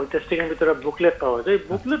আছে, ওই টেস্টিং এর ভিতরে বুকলেট পাওয়া যায়।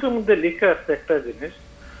 বুকলেটের মধ্যে লেখা আছে একটা জিনিস,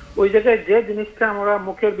 ওই জায়গায় যে জিনিসটা আমরা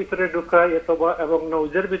মুখের ভিতরে ঢুকাই অথবা এবং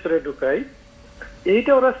নোজের ভিতরে ঢুকাই,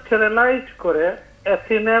 এইটা ওরা স্টেরিলাইজ করে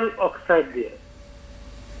এথিনাল অক্সাইড দিয়ে।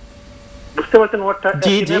 বুঝতে পারছেন ওয়াটটা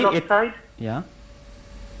এথিনাল অক্সাইড?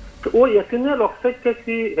 তো ওই এথিনাল অক্সাইডটা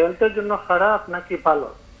কি হেলথের জন্য খারাপ নাকি ভালো?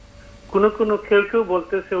 কোন কেউ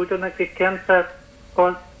বলতেছে ওইটা নাকি ক্যান্সার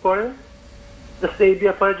কজ করে। এই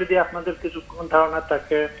ব্যাপারে যদি আপনাদের কিছু ধারণা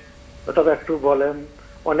থাকে অথবা একটু বলেন।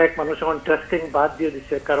 অনেক মানুষ এখন টেস্টিং বাদ দিয়ে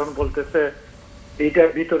দিচ্ছে, কারণ বলতেছে এইটার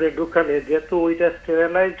ভিতরে ঢুকালে যেহেতু ওইটা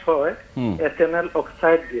স্টেরিলাইজ হয় এথিনাল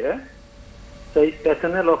অক্সাইড দিয়ে, সেই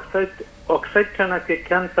এথিনাল অক্সাইডটা নাকি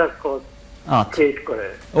ক্যান্সার কজ ক্রিয়েট করে।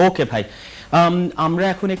 ওকে ভাই, আমরা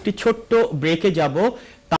এখন একটি ছোট্ট ব্রেকে যাব।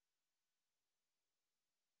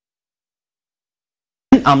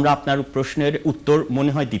 আমরা আপনার প্রশ্নের উত্তর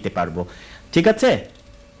মনে হয় দিতে পারবো, ঠিক আছে?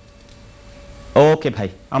 ওকে ভাই,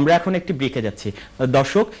 আমরা এখন একটি ব্রেকে যাচ্ছি।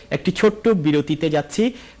 দর্শক, একটি ছোট্ট বিরতিতে যাচ্ছি।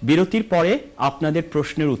 বিরতির পরে আপনাদের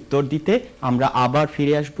প্রশ্নের উত্তর দিতে আমরা আবার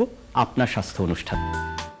ফিরে আসব আপনার স্বাস্থ্য অনুষ্ঠান।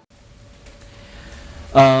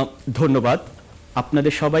 ধন্যবাদ,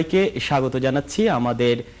 আপনাদের সবাইকে স্বাগত জানাচ্ছি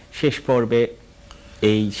আমাদের শেষ পর্বে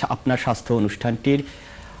এই আপনার স্বাস্থ্য অনুষ্ঠানটির।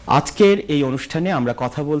 আজকের এই অনুষ্ঠানে আমরা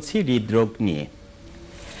কথা বলছি হৃদরোগ নিয়ে।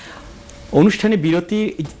 অনুষ্ঠানে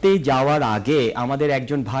বিরতিতে যাওয়ার আগে আমাদের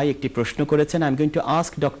একজন ভাই একটি প্রশ্ন করেছেন। I am going to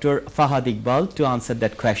ask doctor Fahad Iqbal two answer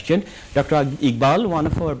that question. Doctor Iqbal, one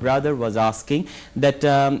of our brother was asking that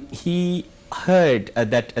he heard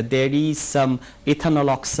that there is some ethanol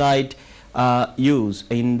oxide use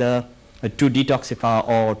in the to detoxify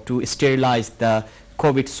or to sterilize the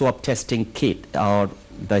COVID swab testing kit or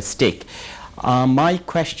the stick. My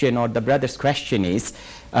question, or the brother's question, is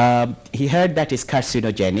he heard that is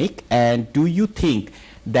carcinogenic, and do you think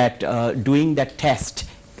that doing that test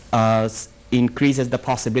increases the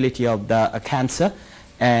possibility of the cancer,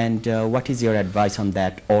 and what is your advice on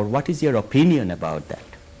that, or what is your opinion about that?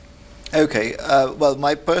 Okay, well,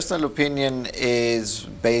 my personal opinion is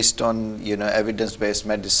based on, evidence-based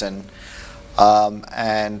medicine,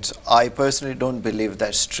 and I personally don't believe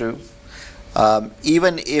that's true.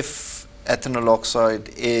 Even if ethanol oxide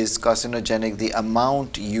is carcinogenic, the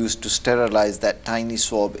amount used to sterilize that tiny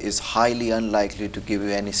swab is highly unlikely to give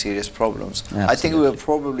you any serious problems. Absolutely. I think we are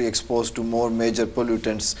probably exposed to more major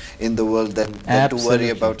pollutants in the world than to worry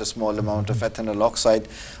about a small amount of ethanol oxide.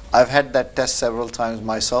 I've had that test several times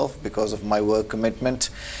myself because of my work commitment,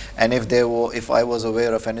 and if I was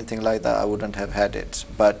aware of anything like that, I wouldn't have had it.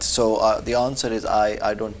 But so the answer is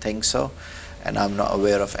I don't think so, and I'm not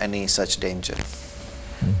aware of any such danger.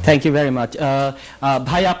 Thank you very much.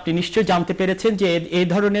 ভাই, আপনি নিশ্চয় জানতে পেরেছেন যে এই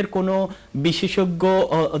ধরনের কোনো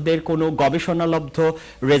বিশেষজ্ঞদের কোনো গবেষণালব্ধ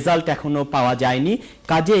রেজাল্ট এখনো পাওয়া যায়নি।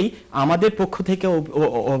 কাজেই আমাদের পক্ষ থেকে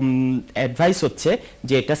অ্যাডভাইস হচ্ছে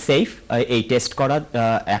যে এটা সেফ, এই টেস্ট করা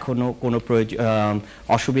এখনো কোনো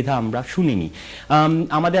অসুবিধা আমরা শুনিনি।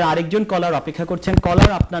 আমাদের আরেকজন কলার অপেক্ষা করছেন।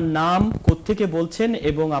 কলার, আপনার নাম, কোত্থেকে বলছেন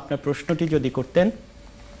এবং আপনার প্রশ্নটি যদি করতেন।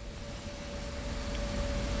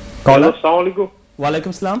 কলার আসসালামু আলাইকুম।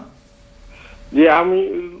 ওয়ালাইকুম সালাম। জি আমি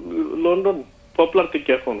লন্ডন পপুলার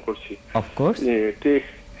থেকে ফোন করছি। Of course. ঠিক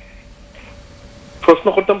প্রশ্ন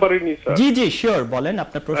করতে পারিনি স্যার। জি জি শিওর, বলেন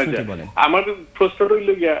আপনার প্রশ্নটি বলেন। আমার প্রশ্নটা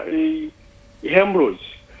হইল গিয়া এই হেমরোজ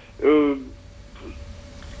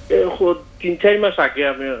 3-4 মাস আগে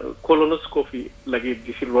আমি কোলোনোস্কোপি লাগিয়ে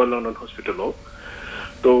দিয়েছিল রয়্যাল লন্ডন হসপিটালও।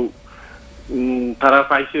 তো তারা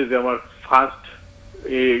পাইছে যে আমার ফার্স্ট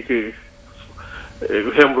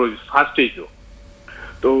হেমরোজ ফার্স্ট স্টেজও।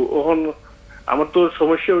 তো ওখান আমার তো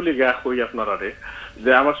সমস্যা হইলে গিয়া কই আপনারা যে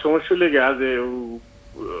আমার সমস্যা হইলে গিয়া যে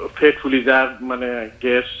পেট ফুলি যার মানে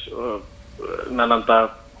গ্যাস নানানটা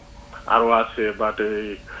আরো আছে, বাট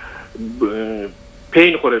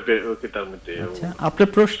পেইন করে পেটার মধ্যে।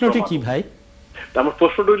 আপনার প্রশ্নটি কি ভাই? আমার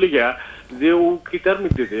প্রশ্নটা হইলে গিয়া যে ও কিতার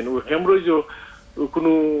মধ্যে দেন ও হেমরোইজও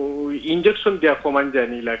কোনো ইনজেকশন দেওয়া কমান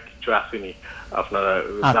যায়নি, কিছু আসেনি আপনারা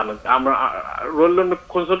জানেন? আমরা রোল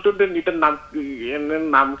কনসালটেন্টের এটার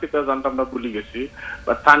নাম কিতা জানতাম না, ভুলে গেছি।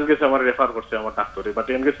 বাট থান গেছে আমার রেফার করছে আমার ডাক্তারে, বাট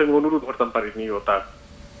এন গেছে আমি অনুরোধ করতাম পারিনি ওটা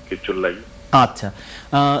কিছু লাগে। আচ্ছা,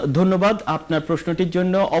 ধন্যবাদ আপনার প্রশ্নটির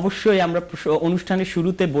জন্য। অবশ্যই আমরা অনুষ্ঠানের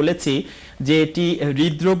শুরুতে বলেছি যে এটি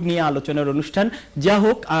হৃদরোগ নিয়ে আলোচনার অনুষ্ঠান। যা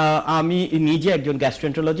হোক, আমি নিজে একজন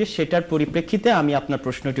গ্যাস্ট্রোএন্টারোলজিস্ট, সেটার পরিপ্রেক্ষিতে আমি আপনার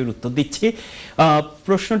প্রশ্নটির উত্তর দিচ্ছি।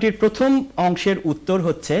 প্রশ্নটির প্রথম অংশের উত্তর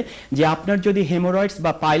হচ্ছে যে আপনার যদি হেমোরয়েডস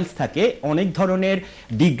বা পাইলস থাকে, অনেক ধরনের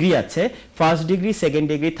ডিগ্রি আছে, first degree, second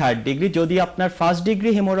degree, third degree. যদি আপনার ফার্স্ট ডিগ্রি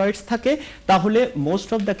হেমোরয়েডস থাকে তাহলে মোস্ট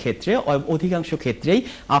অফ দ্য ক্ষেত্রে, অধিকাংশ ক্ষেত্রেই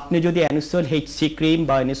আপনি যদি অ্যানুসল এইচসি ক্রিম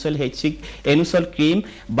বা এনুসল ক্রিম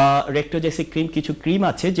বা রেক্টোজেসিক ক্রিম, কিছু ক্রিম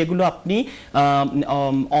আছে যেগুলো আপনি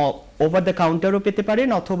ওভার দ্য কাউন্টারও পেতে পারেন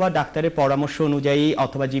অথবা ডাক্তারের পরামর্শ অনুযায়ী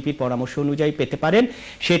অথবা জিপির পরামর্শ অনুযায়ী পেতে পারেন,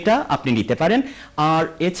 সেটা আপনি নিতে পারেন। আর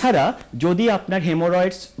এছাড়া যদি আপনার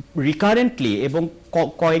হেমোরয়েডস রিকারেন্টলি এবং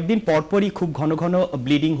কয়েকদিন পরপরই খুব ঘন ঘন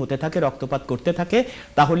ব্লিডিং হতে থাকে, রক্তপাত করতে থাকে,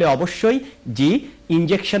 তাহলে অবশ্যই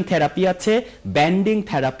ইনজেকশন থেরাপি আছে, ব্যান্ডিং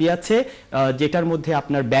থেরাপি আছে, যেটার মধ্যে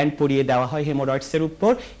আপনার ব্যান্ড পরিয়ে দেওয়া হয় হেমোরয়েডসের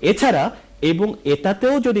উপর। এছাড়া এবং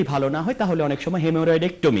এটাতেও যদি ভালো না হয় তাহলে অনেক সময়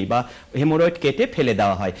হেমোরয়েডেক্টমি বা হেমোরয়েড কেটে ফেলে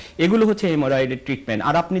দেওয়া হয়। এগুলো হচ্ছে হেমোরয়েডের ট্রিটমেন্ট।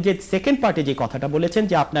 আর আপনি যে সেকেন্ড পার্টে যে কথাটা বলেছেন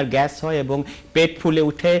যে আপনার গ্যাস হয় এবং পেট ফুলে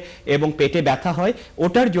উঠে এবং পেটে ব্যথা হয়,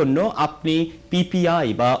 ওটার জন্য আপনি পিপিআই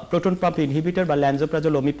বা প্রোটন পাম্প ইনহিবিটর বা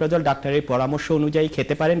ল্যানজোপ্রাজল, ওমিপ্রাজল ডাক্তারের পরামর্শ অনুযায়ী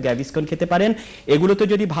খেতে পারেন, গ্যাভিসকন খেতে পারেন। এগুলোতে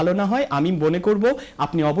যদি ভালো না হয়, আমি মনে করব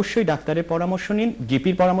আপনি অবশ্যই ডাক্তারের পরামর্শ নিন,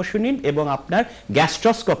 জিপির পরামর্শ নিন এবং আপনার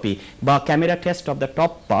গ্যাস্ট্রোস্কোপি বা camera test of the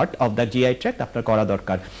top part of the GI tract আপনার করা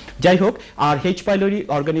দরকার। যাই হোক, আর এইচ পাইলোরি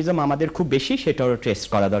অর্গানিজম আমাদের খুব বেশি, সেটারও টেস্ট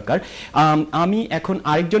করা দরকার। আমি এখন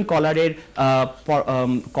আরেকজন কলারের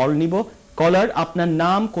কল নিব। কলার, আপনার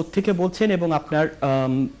নাম, কোত্থেকে বলছেন এবং আপনার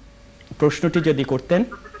প্রশ্নটি যদি করতেন।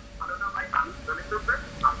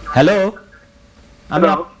 হ্যালো,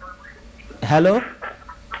 হ্যালো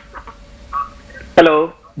হ্যালো,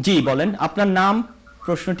 জি বলেন, আপনার নাম,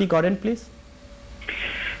 প্রশ্নটি করেন প্লিজ।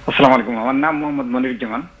 আসসালামু আলাইকুম, আমার নাম মোহাম্মদ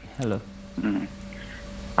মনিরুজ্জামান। হ্যালো,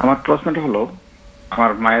 আমার প্রশ্নটা হলো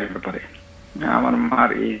আমার মায়ের ব্যাপারে। আমার মার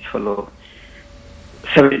এজ হলো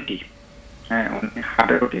 70, হ্যাঁ, উনি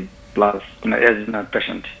হার্টের রোগী plus asthma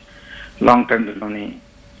patient, long time ধরে উনি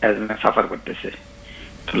অ্যাজমা সাফার করতেছে।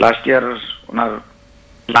 তো লাস্ট ইয়ার ওনার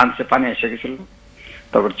লাঞ্চে পানি এসে গেছিল,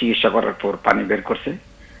 তারপর চিকিৎসা করার পর পানি বের করছে,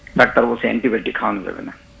 ডাক্তার বলছে অ্যান্টিবায়োটিক খাওয়ানো যাবে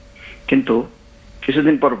না। কিন্তু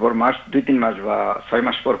কিছুদিন পর পর, মাস 2-3 মাস বা 6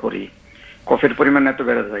 মাস পর পরই কফের পরিমাণ এত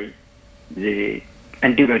বেড়ে যায় যে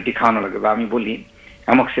অ্যান্টিবায়োটিক খাওয়ানো লাগে, বা আমি বলি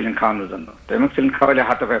অ্যামক্সিলিন খাওয়ানোর জন্য। তো অ্যামক্সিলিন খাওয়ালে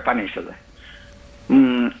হাতে পায়ে পানি এসে যায়।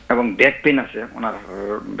 এবং ব্যাক পেইন আছে ওনার,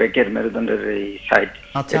 ব্যাকের মেরুদণ্ডের এই সাইড।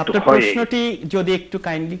 আচ্ছা, আপনার প্রশ্নটি যদি একটু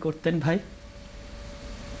কাইন্ডলি করতেন ভাই।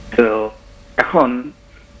 তো এখন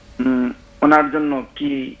ওনার জন্য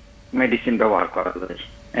কি মেডিসিন ব্যবহার করা যায়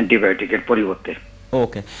অ্যান্টিবায়োটিকের পরিবর্তে?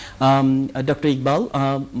 Okay. Dr. Iqbal,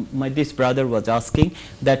 this brother was asking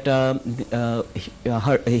that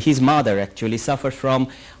his mother actually suffers from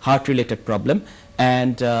heart-related problem,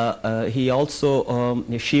 and she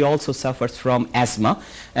also suffers from asthma,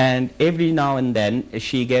 and every now and then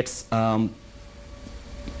she gets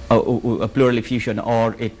a pleural effusion, or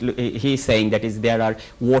he is saying that there are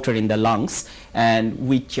water in the lungs, and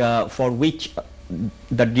for which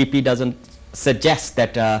the GP doesn't suggest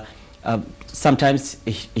that. Sometimes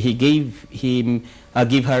he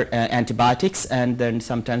give her antibiotics, and then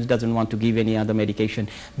sometimes doesn't want to give any other medication.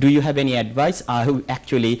 Do you have any advice?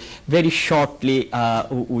 Actually, very shortly,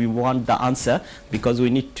 we want the answer because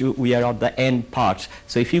we are at the end part.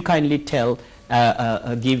 So if you kindly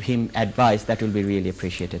give him advice, that will be really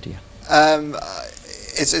appreciated. Yeah.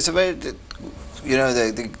 It's a very you know,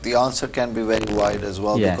 the answer can be very wide as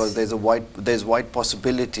well, Yes. because there's wide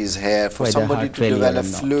possibilities here for Whether somebody heart to failure develop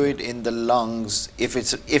or not. fluid in the lungs.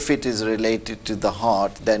 If it is related to the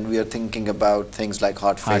heart, then we are thinking about things like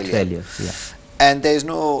heart failure. Yeah. And there is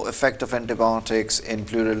no effect of antibiotics in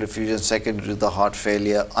pleural effusion secondary to the heart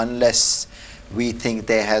failure unless we think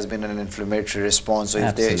there has been an inflammatory response. So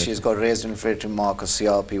if she's got raised inflammatory marker,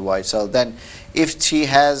 CRP white cell, then if she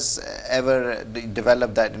has ever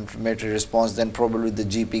developed that inflammatory response, then probably the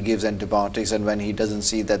GP gives antibiotics, and when he doesn't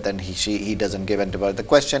see that, then he doesn't give antibiotics.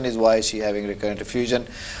 The question is, why is she having recurrent effusion?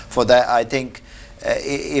 For that, I think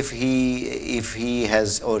if he has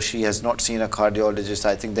or she has not seen a cardiologist,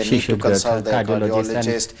 I think they need to consult their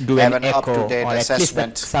cardiologist, do have an an echo up-to-date or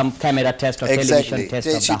assessment. at least some camera test or Exactly. television test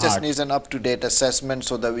of She the just heart. needs an up-to-date assessment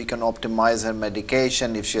so that we can optimize her medication.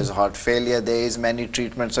 If she has heart failure, there is many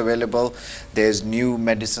treatments available. There's new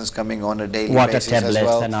medicines coming on a daily Water basis as tablets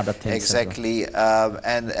well. and other things. Exactly.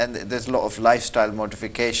 And there's a lot of lifestyle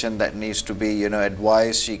modification that needs to be, you know,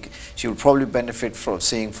 advised. She will probably benefit from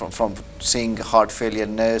seeing heart failure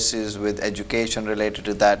nurses with education related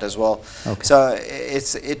to that as well. Okay. So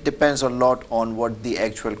it depends a lot on what the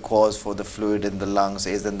actual cause for the fluid in the lungs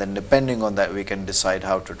is, and then depending on that we can decide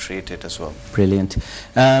how to treat it as well. Brilliant.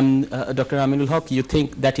 Dr. Aminul Haq, you think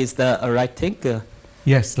that is the right thing?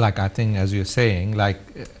 Yes, like I think as you're saying, like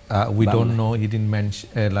we don't know, he didn't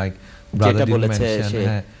mention, like brother didn't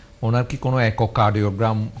mention, ওনার কি কোনো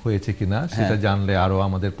এकोकार्डियोग्राम হয়েছে কিনা সেটা জানলে আরো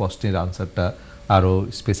আমাদের প্রশ্নের আনসারটা আরো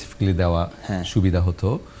স্পেসিফিক্যালি দেওয়া সুবিধা হতো।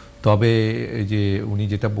 তবে যে উনি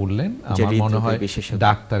যেটা বললেন, আমার মনে হয়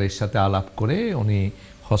ডাক্তারের সাথে আলাপ করে উনি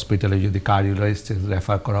হসপিটালে যদি কার্ডিওলজিস্ট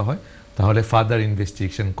রেফার করা হয় তাহলে ফার্দার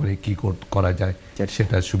ইনভেস্টিগেশন করে কি করা যায়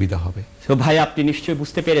সেটা সুবিধা হবে। তো ভাই, আপনি নিশ্চয়ই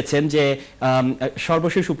বুঝতে পেরেছেন যে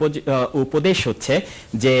সর্বশেষ উপদেশ হচ্ছে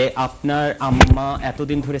যে আপনার আম্মা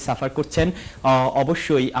এতদিন ধরে সাফার করছেন।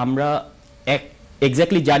 অবশ্যই আমরা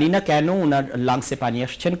এক্স্যাক্টলি জানি না কেন ওনার লাংসে পানি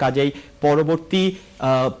আসছেন, কাজেই পরবর্তী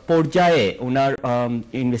পর্যায়ে ওনার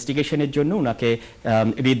ইনভেস্টিগেশনের জন্য ওনাকে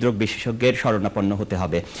হৃদরোগ বিশেষজ্ঞের শরণাপন্ন হতে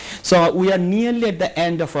হবে। So we are nearly at the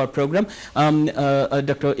end of our programme.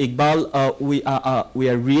 Dr. Iqbal, we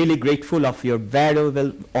are really grateful of your valuable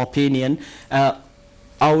opinion.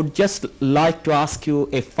 I would just like to ask you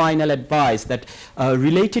a final advice that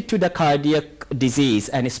related to the cardiac disease,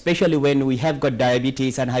 and especially when we have got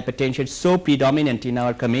diabetes and hypertension so predominant in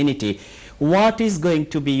our community, what is going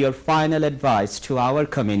to be your final advice to our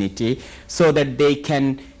community so that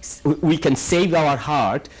we can save our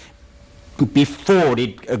heart before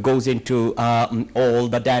it goes into all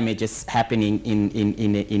the damages happening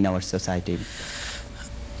in our society?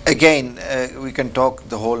 Again, we can talk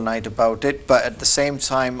the whole night about it, but at the same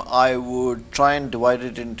time I would try and divide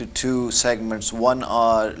it into two segments. One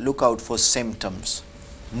are look out for symptoms,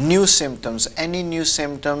 new symptoms. Any new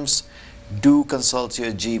symptoms, do consult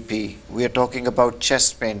your GP. We are talking about chest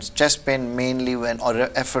pain mainly when or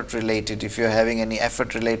effort related. If you're having any effort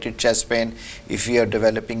related chest pain, if you are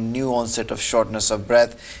developing new onset of shortness of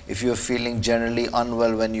breath, if you're feeling generally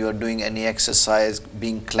unwell when you are doing any exercise,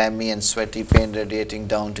 being clammy and sweaty, pain radiating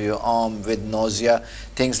down to your arm with nausea,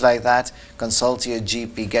 things like that, consult your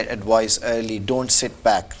GP, get advice early, don't sit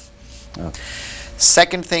back. Okay.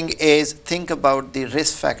 Second thing is, think about the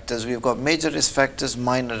risk factors. We've got major risk factors,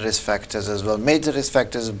 minor risk factors as well. Major risk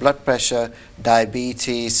factors: blood pressure,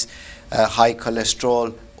 diabetes, high cholesterol,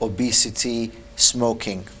 obesity,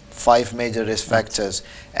 smoking. 5 major risk factors.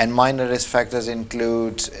 And minor risk factors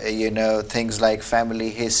include things like family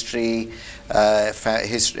history,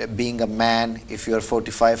 being a man. If you're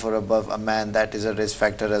 45 or above a man, that is a risk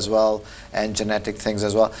factor as well, and genetic things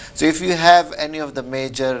as well. So if you have any of the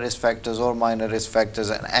major risk factors or minor risk factors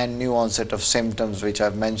and new onset of symptoms which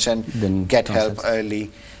I've mentioned, then get help early.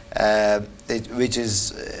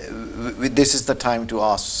 This is the time to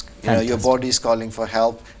ask. Your body is calling for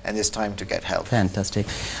help, and it's time to get help. Fantastic.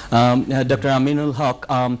 Dr. Aminul Haq,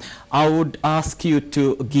 I would ask you to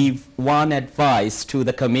give one advice to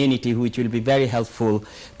the community which will be very helpful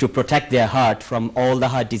to protect their heart from all the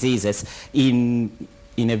heart diseases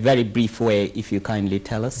in a very brief way, if you kindly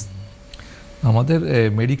tell us. আমাদের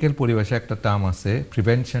medical পরিভাষায় একটা term আছে,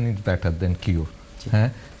 prevention is better দেন কিউর। হ্যাঁ,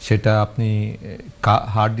 সেটা আপনি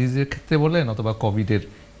heart ডিজিজের ক্ষেত্রে বলেন অথবা কোভিডের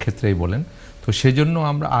ক্ষেত্রেই বলেন। তো সেজন্য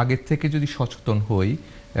আমরা আগের থেকে যদি সচেতন হই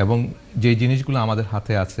এবং যে জিনিসগুলো আমাদের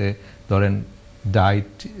হাতে আছে, ধরেন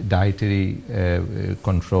ডায়েটারি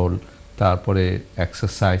কন্ট্রোল, তারপরে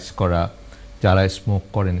এক্সারসাইজ করা, যারা স্মোক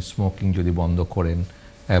করেন স্মোকিং যদি বন্ধ করেন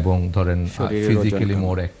এবং ধরেন ফিজিক্যালি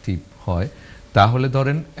মোর অ্যাক্টিভ হয়, তাহলে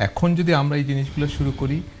ধরেন এখন যদি আমরা এই জিনিসগুলো শুরু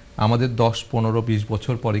করি, আমাদের 10, 15, 20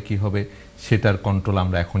 বছর পরে কি হবে সেটার কন্ট্রোল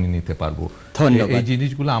আমরা এখনই নিতে পারবো। এই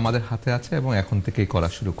জিনিসগুলো আমাদের হাতে আছে এবং এখন থেকেই করা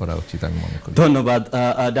শুরু করা উচিত আমি মনে করি। ধন্যবাদ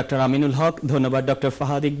ডক্টর আমিনুল হক, ধন্যবাদ doctor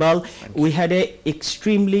Fahad Iqbal. We had a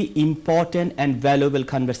extremely important and valuable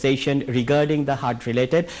conversation regarding the heart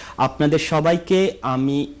related. আপনাদের সবাইকে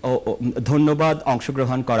আমি ধন্যবাদ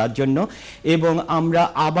অংশগ্রহণ করার জন্য, এবং আমরা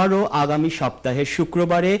আবারও আগামী সপ্তাহে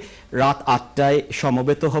শুক্রবারে রাত 8টায়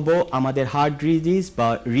সমবেত হব আমাদের হার্ট ডিজিজ বা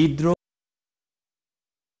হৃদরোগ।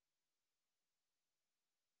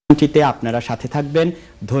 আপনারা সাথে থাকবেন।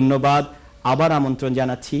 ধন্যবাদ, আবার আমন্ত্রণ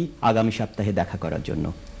জানাচ্ছি আগামী সপ্তাহে দেখা করার জন্য।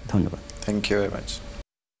 ধন্যবাদ। Thank you very much.